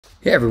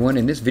Hey everyone,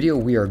 in this video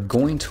we are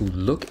going to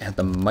look at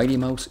the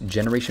Mightymouse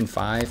Generation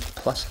 5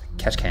 Plus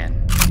catch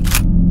can.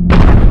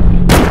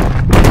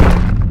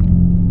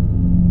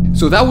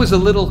 So that was a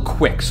little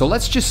quick, so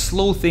let's just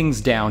slow things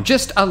down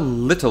just a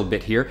little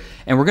bit here,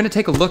 and we're going to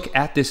take a look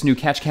at this new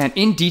catch can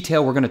in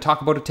detail. We're going to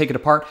talk about it, take it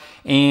apart,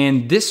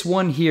 and this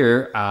one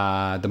here,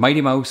 the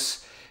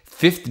Mightymouse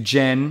 5th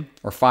Gen,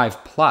 or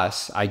 5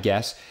 Plus, I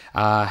guess,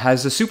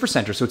 has a super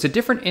center. So it's a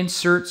different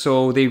insert,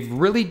 so they've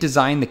really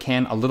designed the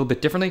can a little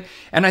bit differently,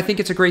 and I think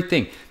it's a great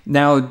thing.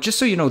 Now, just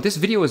so you know, this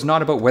video is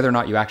not about whether or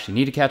not you actually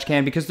need a catch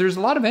can, because there's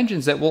a lot of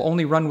engines that will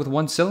only run with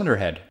one cylinder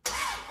head.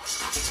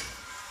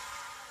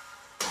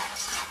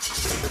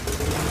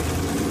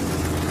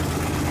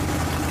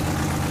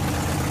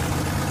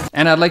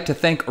 And I'd like to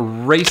thank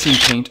Racing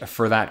Paint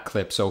for that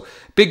clip. So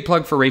big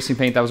plug for Racing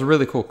Paint. That was a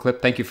really cool clip.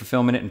 Thank you for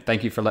filming it, and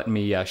thank you for letting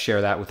me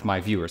share that with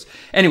my viewers.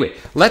 Anyway,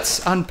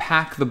 let's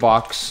unpack the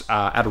box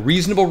at a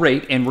reasonable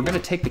rate, and we're gonna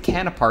take the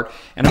can apart,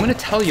 and I'm gonna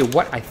tell you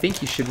what I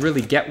think you should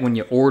really get when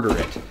you order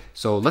it.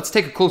 So let's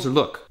take a closer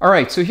look. All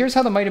right, so here's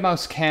how the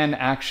Mightymouse can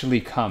actually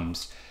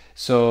comes.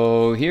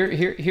 So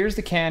here's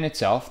the can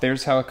itself.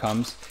 There's how it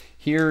comes.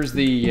 Here's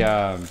the,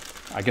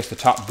 I guess the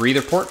top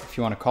breather port, if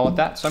you want to call it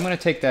that. So I'm going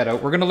to take that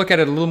out. We're going to look at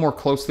it a little more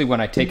closely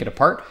when I take it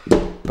apart.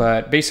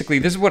 But basically,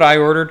 this is what I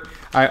ordered.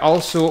 I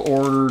also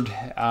ordered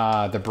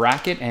the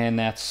bracket, and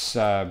that's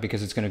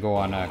because it's going to go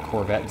on a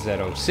Corvette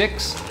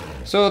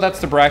Z06. So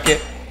that's the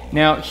bracket.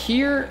 Now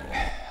here,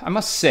 I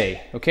must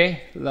say,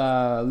 okay,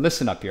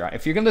 listen up here.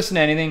 If you're going to listen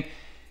to anything,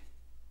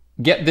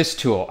 get this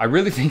tool. I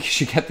really think you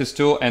should get this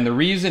tool, and the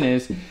reason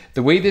is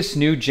the way this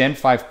new Gen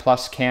 5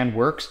 Plus can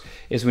works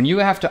is when you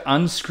have to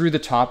unscrew the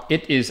top,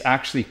 it is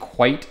actually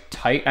quite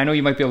tight. I know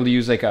you might be able to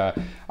use like a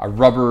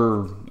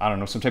rubber, I don't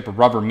know, some type of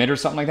rubber mitt or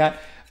something like that,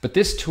 but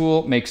this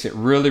tool makes it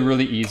really,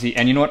 really easy.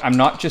 And you know what? I'm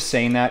not just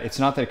saying that. It's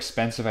not that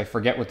expensive. I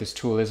forget what this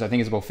tool is. I think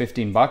it's about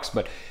 15 bucks,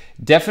 but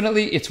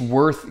definitely it's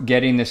worth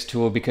getting this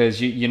tool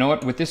because you know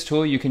what? With this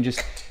tool, you can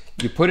just,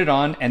 you put it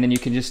on and then you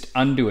can just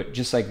undo it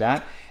just like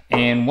that.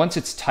 And once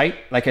it's tight,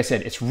 like I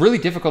said, it's really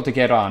difficult to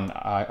get on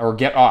or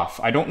get off.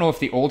 I don't know if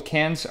the old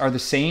cans are the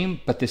same,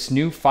 but this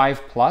new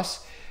 5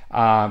 Plus,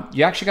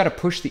 you actually got to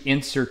push the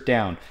insert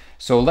down.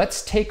 So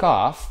let's take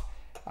off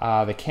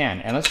the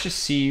can and let's just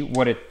see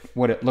what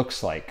it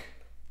looks like.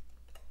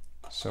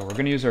 So we're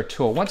going to use our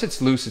tool. Once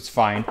it's loose, it's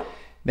fine.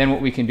 Then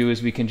what we can do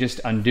is we can just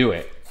undo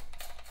it.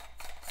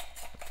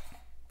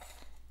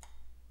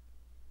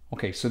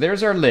 Okay, so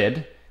there's our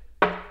lid.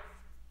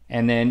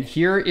 And then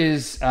here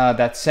is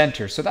that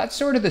center. So that's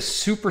sort of the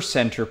super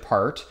center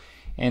part.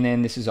 And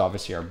then this is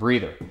obviously our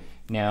breather.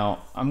 Now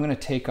I'm gonna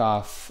take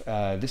off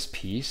this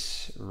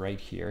piece right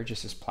here,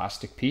 just this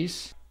plastic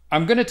piece.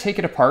 I'm gonna take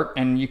it apart,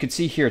 and you can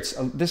see here, it's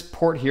this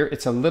port here,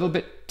 it's a little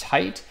bit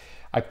tight.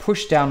 I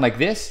push down like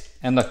this,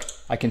 and look,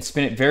 I can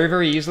spin it very,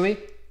 very easily,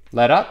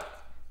 let up,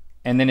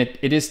 and then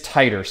it is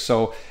tighter.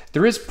 So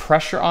there is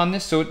pressure on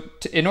this. So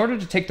in order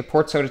to take the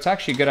ports out, it's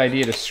actually a good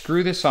idea to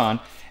screw this on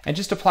and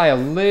just apply a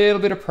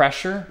little bit of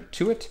pressure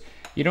to it.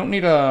 You don't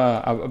need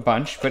a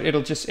bunch, but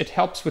it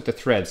helps with the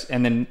threads.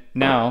 And then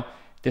now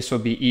this will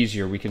be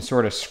easier. We can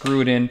sort of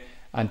screw it in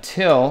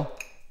until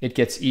it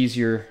gets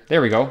easier.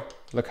 There we go.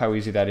 Look how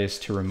easy that is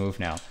to remove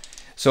now.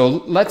 So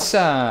let's,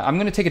 I'm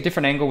gonna take a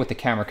different angle with the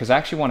camera because I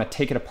actually wanna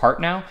take it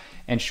apart now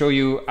and show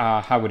you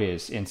how it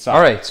is inside.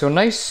 All right, so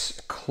nice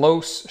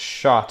close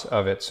shot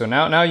of it. So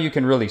now you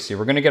can really see.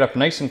 We're gonna get up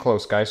nice and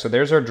close, guys. So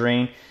there's our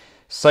drain,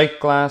 sight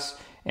glass,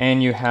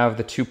 and you have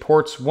the two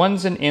ports.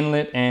 One's an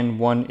inlet and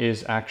one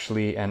is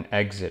actually an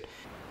exit.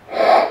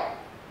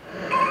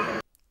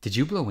 Did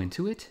you blow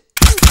into it?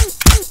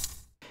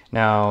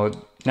 Now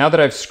that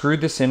I've screwed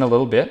this in a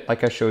little bit,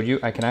 like I showed you,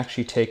 I can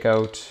actually take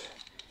out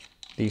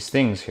these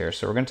things here.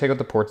 So we're gonna take out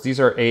the ports. These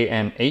are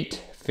AN8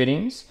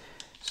 fittings.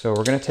 So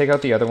we're gonna take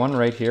out the other one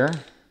right here.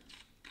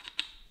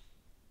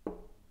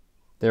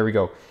 There we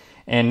go.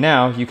 And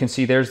now you can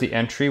see there's the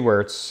entry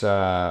where it's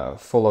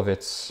full of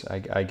its,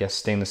 I guess,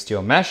 stainless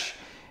steel mesh.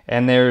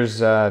 And there's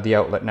the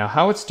outlet. Now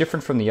how it's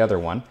different from the other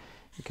one,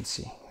 you can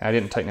see. I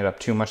didn't tighten it up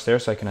too much there,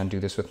 so I can undo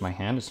this with my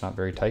hand. It's not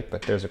very tight,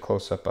 but there's a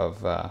close-up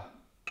of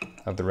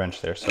the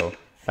wrench there. So it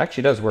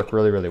actually does work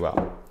really, really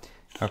well.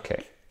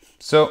 Okay,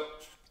 so,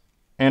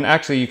 and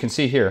actually you can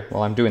see here,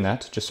 while I'm doing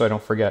that, just so I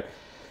don't forget,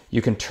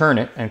 you can turn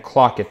it and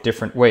clock it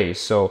different ways.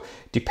 So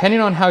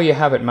depending on how you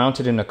have it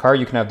mounted in the car,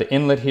 you can have the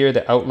inlet here,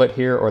 the outlet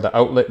here, or the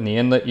outlet and the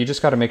inlet. You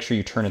just got to make sure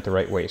you turn it the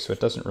right way, so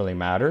it doesn't really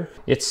matter.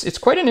 It's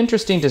quite an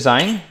interesting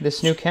design,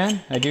 this new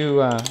can. I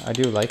do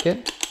like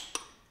it.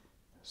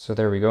 So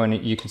there we go,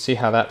 and you can see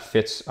how that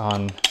fits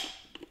on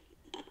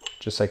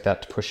just like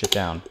that to push it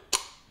down.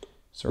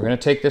 So we're going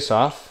to take this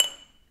off,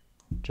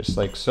 just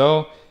like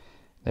so.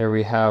 There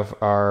we have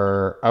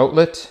our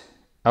outlet,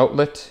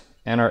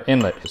 and our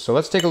inlet. So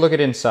let's take a look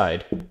at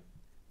inside.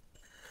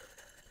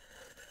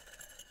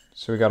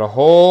 So we got a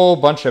whole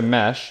bunch of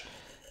mesh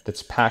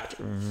that's packed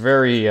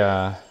very,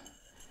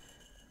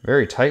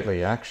 very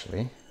tightly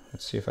actually.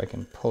 Let's see if I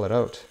can pull it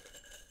out.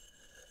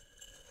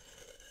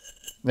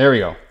 There we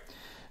go.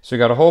 So we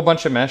got a whole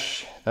bunch of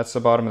mesh. That's the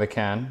bottom of the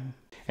can.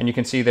 And you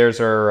can see there's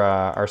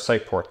our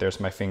sight port. There's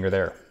my finger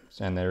there.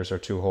 And there's our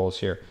 2 holes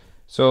here.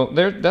 So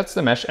that's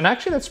the mesh. And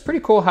actually that's pretty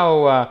cool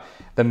how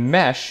the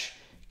mesh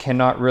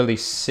cannot really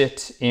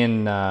sit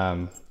in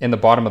the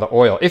bottom of the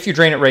oil if you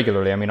drain it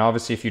regularly. I mean,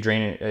 obviously if you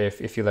drain it,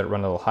 if you let it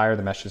run a little higher,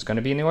 the mesh is going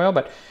to be in the oil.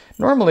 But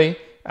normally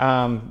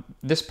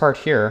this part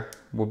here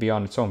will be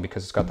on its own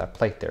because it's got that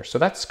plate there. So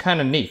that's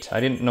kind of neat. I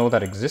didn't know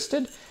that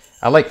existed.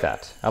 I like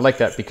that. I like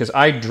that because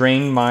I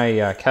drain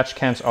my catch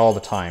cans all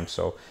the time.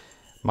 So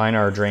mine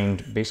are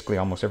drained basically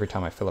almost every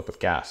time I fill up with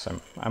gas.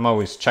 I'm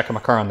always checking my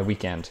car on the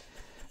weekend.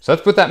 So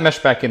let's put that mesh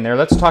back in there.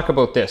 Let's talk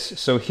about this.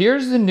 So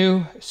here's the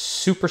new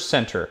Super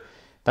Center.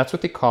 That's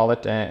what they call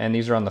it. And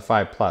these are on the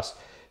 5 Plus.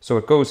 So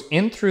it goes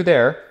in through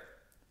there,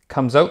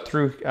 comes out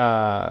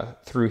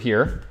through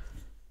here,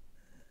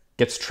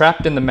 gets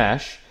trapped in the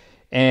mesh,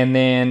 and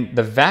then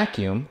the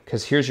vacuum,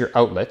 because here's your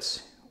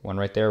outlets, one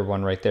right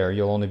there,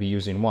 you'll only be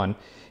using one,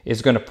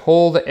 is going to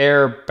pull the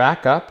air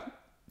back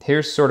up.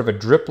 Here's sort of a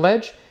drip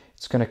ledge.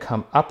 It's going to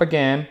come up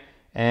again,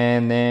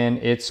 and then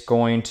it's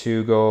going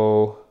to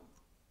go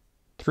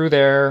through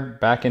there,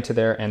 back into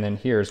there, and then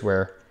here's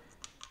where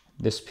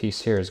this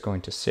piece here is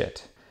going to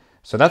sit.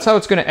 So that's how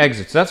it's going to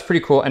exit. So that's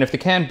pretty cool. And if the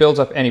can builds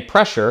up any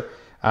pressure,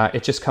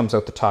 it just comes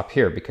out the top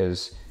here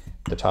because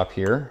the top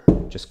here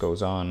just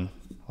goes on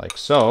like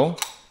so.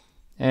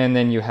 And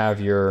then you have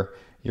your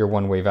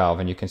one-way valve,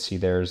 and you can see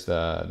there's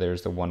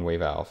the one-way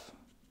valve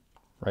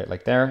right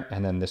like there,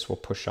 and then this will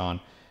push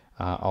on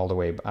all the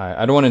way.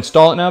 I don't want to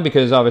install it now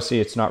because obviously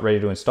it's not ready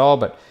to install,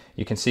 but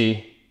you can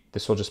see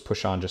this will just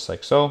push on just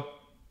like so.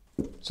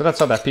 So that's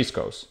how that piece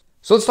goes.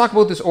 So let's talk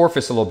about this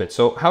orifice a little bit.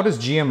 So how does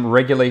GM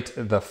regulate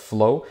the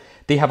flow?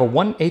 They have a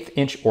 1/8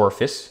 inch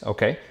orifice,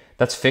 okay?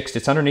 That's fixed.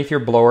 It's underneath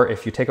your blower.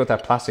 If you take out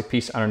that plastic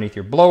piece underneath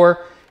your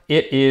blower,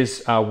 it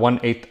is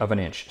 1/8 of an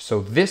inch.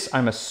 So this,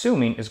 I'm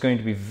assuming, is going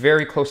to be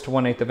very close to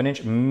 1/8 of an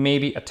inch,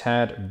 maybe a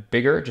tad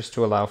bigger, just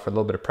to allow for a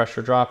little bit of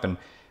pressure drop. And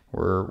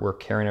we're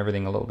carrying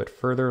everything a little bit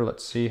further.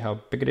 Let's see how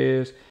big it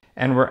is.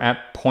 And we're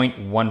at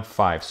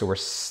 0.15, so we're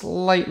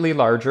slightly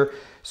larger.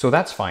 So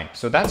that's fine.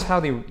 So that's how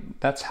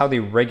they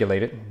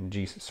regulate it.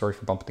 Geez, sorry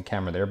for bumping the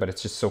camera there, but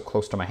it's just so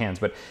close to my hands.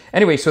 But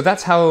anyway, so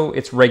that's how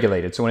it's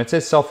regulated. So when it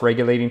says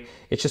self-regulating,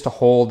 it's just a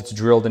hole that's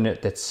drilled in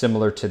it that's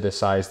similar to the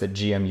size that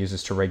GM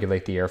uses to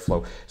regulate the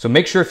airflow. So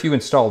make sure if you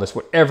install this,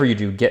 whatever you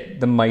do,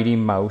 get the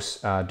Mightymouse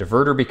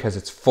diverter because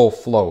it's full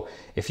flow.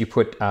 If you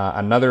put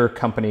another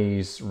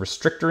company's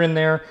restrictor in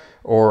there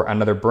or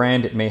another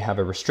brand, it may have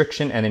a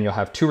restriction, and then you'll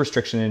have 2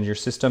 restrictions in your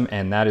system,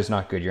 and that is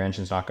not good. Your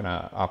engine's not going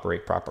to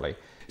operate properly.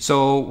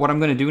 So what I'm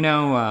going to do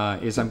now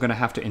is I'm going to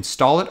have to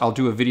install it. I'll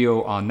do a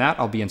video on that.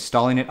 I'll be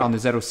installing it on the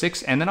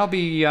Z06, and then I'll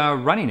be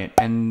running it,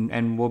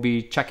 and we'll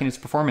be checking its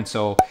performance.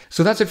 So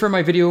that's it for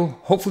my video.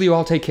 Hopefully you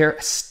all take care.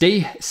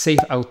 Stay safe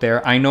out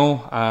there. I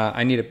know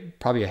I need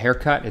probably a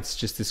haircut. It's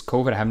just this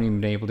COVID. I haven't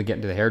even been able to get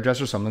into the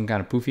hairdresser, so I'm looking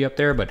kind of poofy up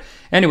there. But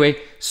anyway,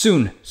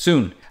 soon.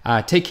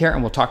 Take care,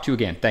 and we'll talk to you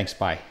again. Thanks.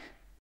 Bye.